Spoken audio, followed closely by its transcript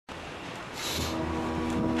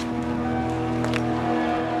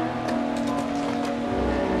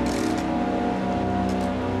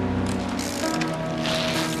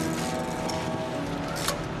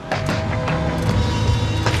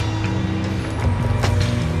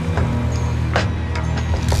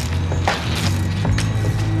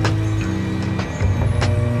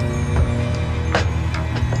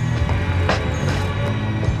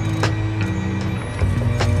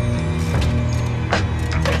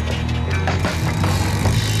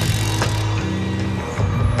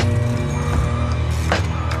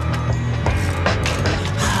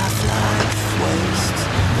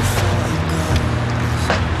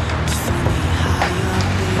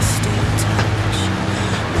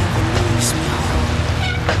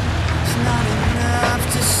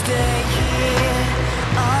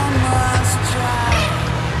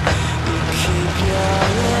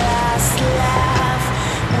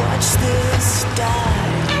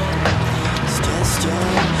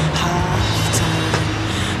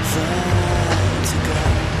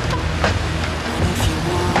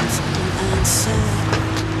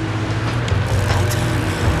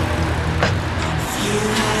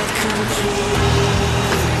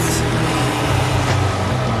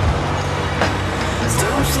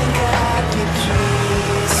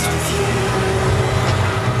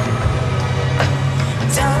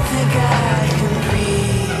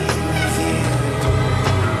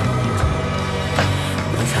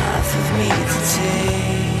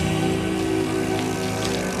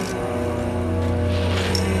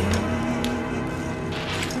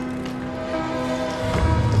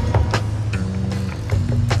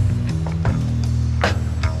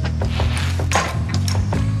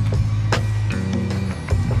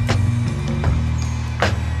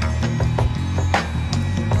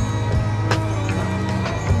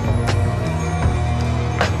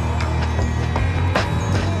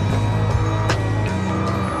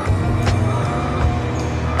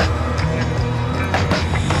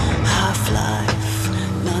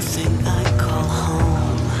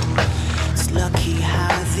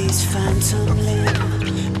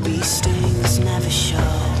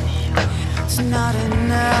Not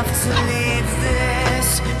enough to leave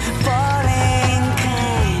this falling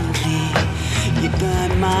kindly. You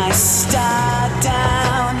burn my star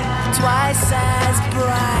down twice as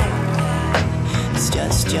bright. It's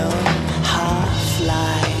just your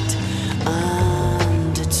half-light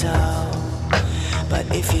undertow. But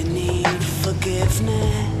if you need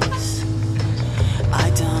forgiveness, I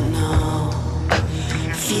don't know.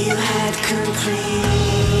 If you had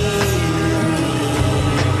complete,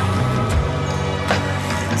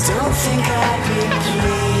 don't think I'd be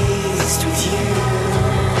pleased with you.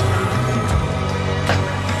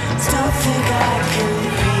 Don't think I'd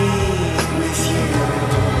compete with you.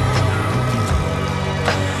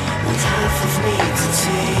 With half of me to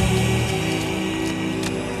take.